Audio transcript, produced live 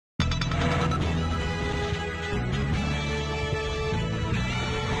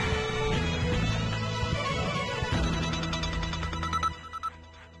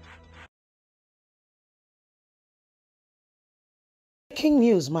Breaking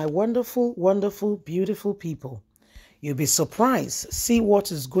news, my wonderful, wonderful, beautiful people. You'll be surprised. See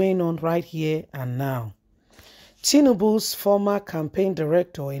what is going on right here and now. Tinubu's former campaign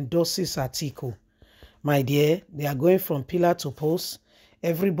director endorses Atiku. My dear, they are going from pillar to post.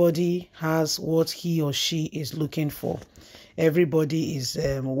 Everybody has what he or she is looking for. Everybody is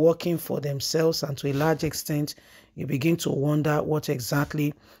working for themselves, and to a large extent, you begin to wonder what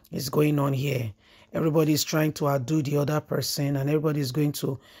exactly is going on here. Everybody is trying to outdo the other person, and everybody is going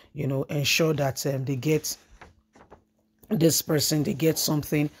to, ensure that they get this person, they get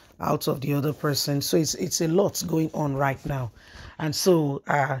something out of the other person. So it's a lot going on right now. And so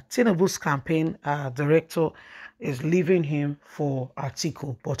Tinubu's campaign director is leaving him for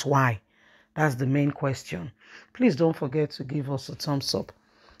Atiku. But why? That's the main question. Please don't forget to give us a thumbs up.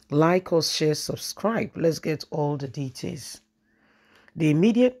 Like us, share, subscribe. Let's get all the details. The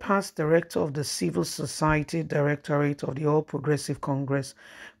immediate past director of the Civil Society Directorate of the All Progressive Congress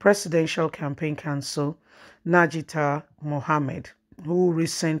Presidential Campaign Council, Najita Mohammed, who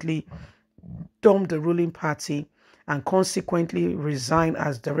recently dumped the ruling party and consequently resigned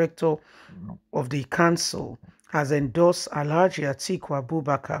as director of the council, has endorsed Alhaji Atiku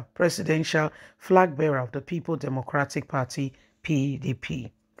Abubakar, presidential flag bearer of the People Democratic Party,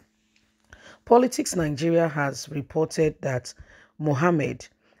 PDP. Politics Nigeria has reported that Mohammed,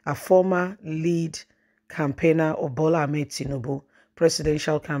 a former lead campaigner of Bola Ahmed Tinubu,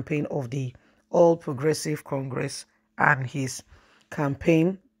 presidential campaign of the All Progressive Congress, and his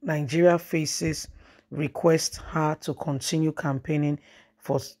campaign, Nigeria faces request her to continue campaigning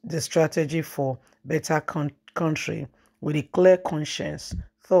for the strategy for better country with a clear conscience.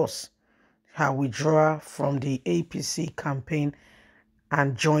 Thus, her withdrawal from the APC campaign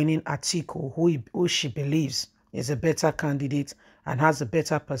and joining Atiku, who she believes is a better candidate and has a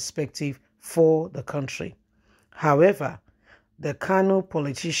better perspective for the country. However, the Kano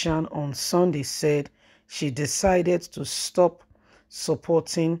politician on Sunday said she decided to stop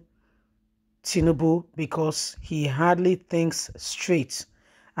supporting Tinubu because he hardly thinks straight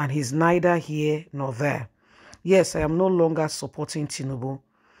and he's neither here nor there. Yes, I am no longer supporting Tinubu.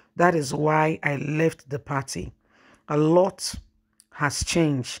 That is why I left the party. A lot has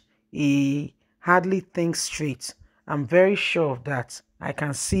changed. He hardly thinks straight. I'm very sure of that. I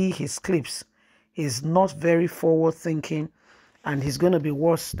can see his clips. He's not very forward thinking, and he's going to be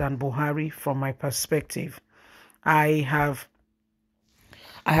worse than Buhari from my perspective. I have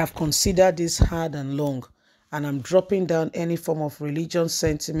considered this hard and long, and I'm dropping down any form of religion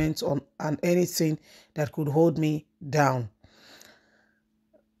sentiment on and anything that could hold me down.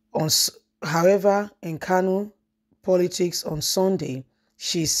 However, in Kanu politics on Sunday,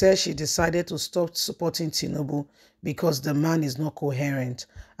 she said she decided to stop supporting Tinubu because the man is not coherent.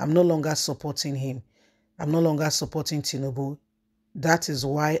 I'm no longer supporting him. I'm no longer supporting Tinubu. That is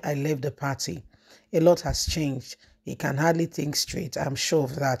why I left the party. A lot has changed. He can hardly think straight. I'm sure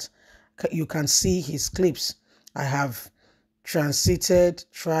of that. You can see his clips. I have transited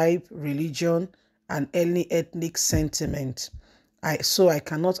tribe, religion, and any ethnic sentiment. So I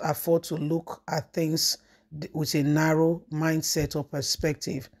cannot afford to look at things with a narrow mindset or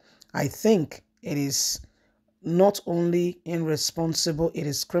perspective. I think it is not only irresponsible, it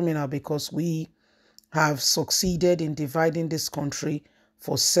is criminal because we have succeeded in dividing this country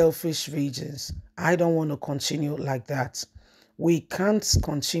for selfish reasons. I don't want to continue like that. We can't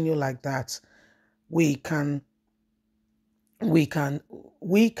continue like that. We can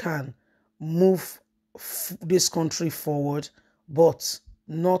move this country forward, but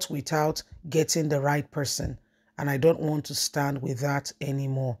not without getting the right person. And I don't want to stand with that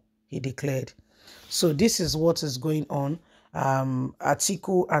anymore, he declared. So this is what is going on.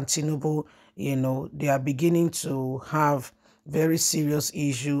 Atiku and Tinubu, they are beginning to have very serious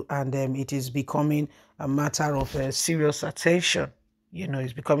issue, and it is becoming a matter of serious attention.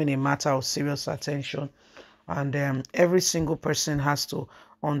 It's becoming a matter of serious attention. And every single person has to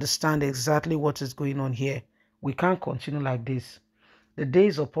understand exactly what is going on here. We can't continue like this. The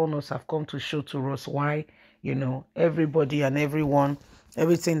days upon us have come to show to us why, everybody and everyone,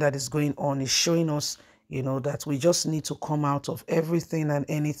 everything that is going on is showing us, that we just need to come out of everything and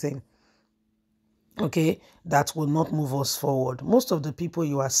anything, okay, that will not move us forward. Most of the people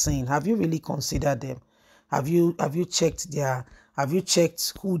you are seeing, have you really considered them? Have you checked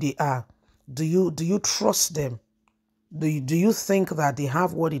who they are? Do you trust them? Do you think that they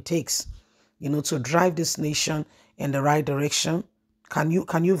have what it takes, to drive this nation in the right direction? Have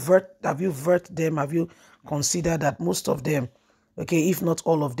you vert them? Have you considered that most of them, okay, if not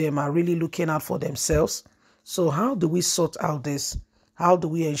all of them, are really looking out for themselves? So how do we sort out this? How do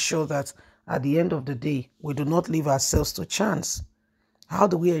we ensure that at the end of the day, we do not leave ourselves to chance? How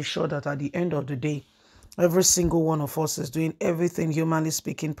do we ensure that at the end of the day, every single one of us is doing everything humanly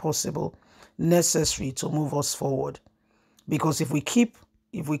speaking possible, necessary to move us forward? Because if we keep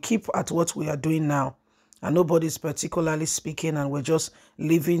at what we are doing now, and nobody's particularly speaking, and we're just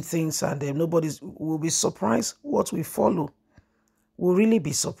leaving things, and will be surprised what we follow. We'll really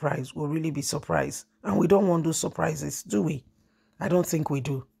be surprised. We'll really be surprised. And we don't want those surprises, do we? I don't think we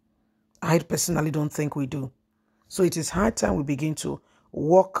do. I personally don't think we do. So it is high time we begin to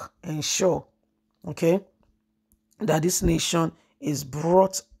work and ensure, okay, that this nation is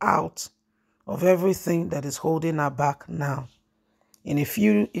brought out of everything that is holding her back now. In a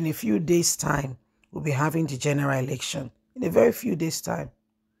few days' time, we'll be having the general election. In a very few days' time.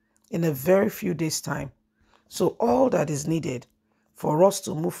 In a very few days' time. So all that is needed for us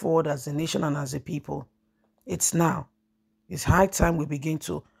to move forward as a nation and as a people, it's now. It's high time we begin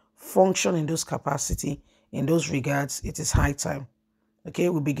to function in those capacity, in those regards. It is high time. Okay,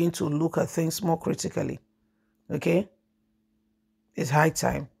 we begin to look at things more critically. Okay, it's high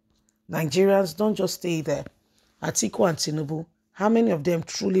time. Nigerians, don't just stay there. Atiku and Tinubu, how many of them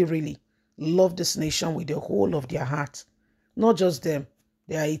truly, really love this nation with the whole of their heart? Not just them.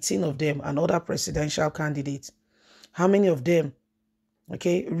 There are 18 of them and other presidential candidates. How many of them,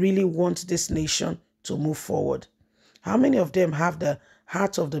 okay, really want this nation to move forward? How many of them have the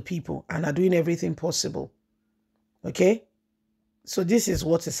heart of the people and are doing everything possible? Okay? So this is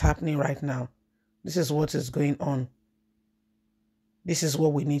what is happening right now. This is what is going on. This is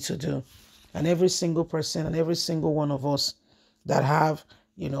what we need to do. And every single person and every single one of us that have,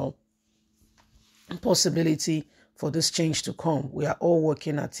 possibility for this change to come, we are all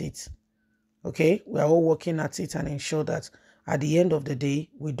working at it. Okay? We are all working at it and ensure that at the end of the day,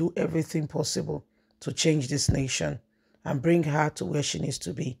 we do everything possible to change this nation and bring her to where she needs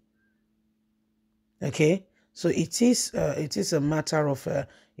to be. Okay? So it is a matter of a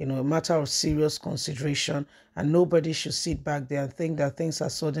matter of serious consideration, and nobody should sit back there and think that things are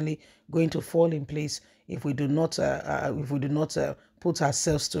suddenly going to fall in place if we do not put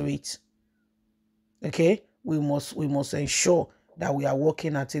ourselves to it. Okay, we must ensure that we are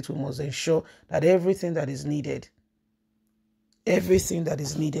working at it. We must ensure that everything that is needed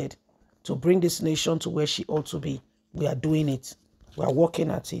to bring this nation to where she ought to be, we are doing it. We are working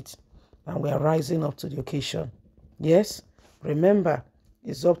at it. And we are rising up to the occasion. Yes, remember,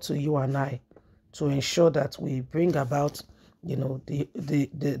 it's up to you and I to ensure that we bring about, the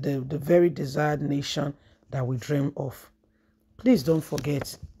very desired nation that we dream of. Please don't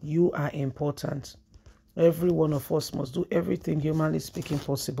forget, you are important. Every one of us must do everything humanly speaking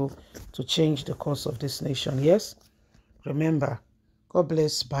possible to change the course of this nation. Yes, remember, God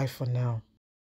bless. Bye for now.